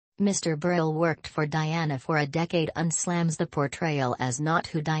Mr. Burrell worked for Diana for a decade and slams the portrayal as not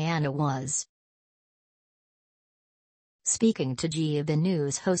who Diana was. Speaking to GB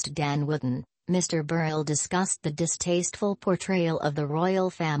News host Dan Wootton, Mr. Burrell discussed the distasteful portrayal of the royal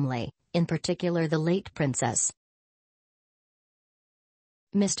family, in particular the late princess.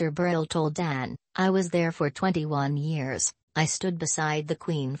 Mr. Burrell told Dan, "I was there for 21 years, I stood beside the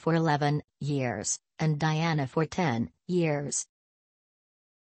Queen for 11 years, and Diana for 10 years.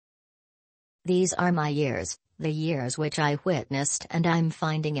 These are my years, the years which I witnessed, and I'm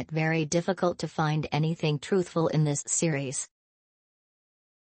finding it very difficult to find anything truthful in this series."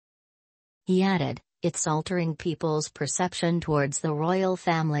 He added, "It's altering people's perception towards the royal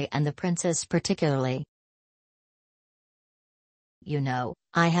family and the princess particularly. You know,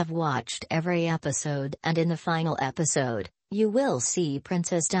 I have watched every episode, and in the final episode, you will see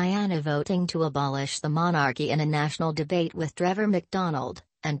Princess Diana voting to abolish the monarchy in a national debate with Trevor McDonald,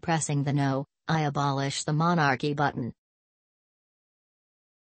 and pressing the 'No, I abolish the monarchy' button."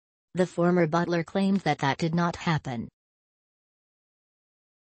 The former butler claimed that did not happen.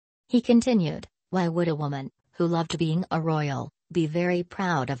 He continued, "Why would a woman, who loved being a royal, be very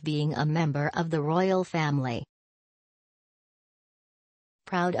proud of being a member of the royal family?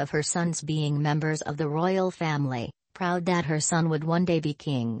 Proud of her sons being members of the royal family, proud that her son would one day be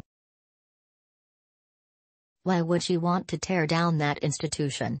king. Why would she want to tear down that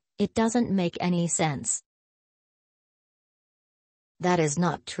institution? It doesn't make any sense. That is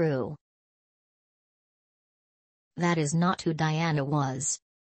not true. That is not who Diana was.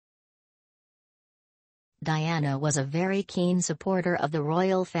 Diana was a very keen supporter of the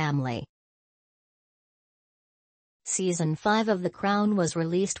royal family." Season 5 of The Crown was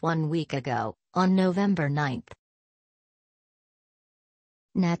released 1 week ago, on November 9.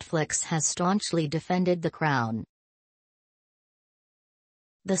 Netflix has staunchly defended The Crown.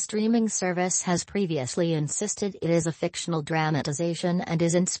 The streaming service has previously insisted it is a fictional dramatization and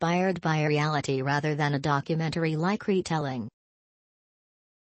is inspired by reality rather than a documentary-like retelling.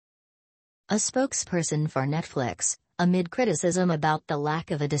 A spokesperson for Netflix, amid criticism about the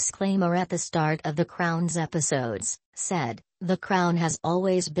lack of a disclaimer at the start of The Crown's episodes, said, "The Crown has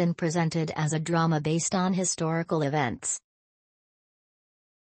always been presented as a drama based on historical events."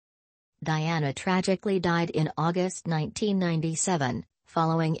 Diana tragically died in August 1997,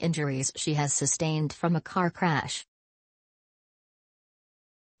 following injuries she has sustained from a car crash.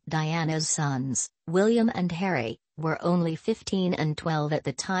 Diana's sons, William and Harry, were only 15 and 12 at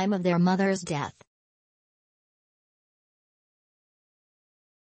the time of their mother's death.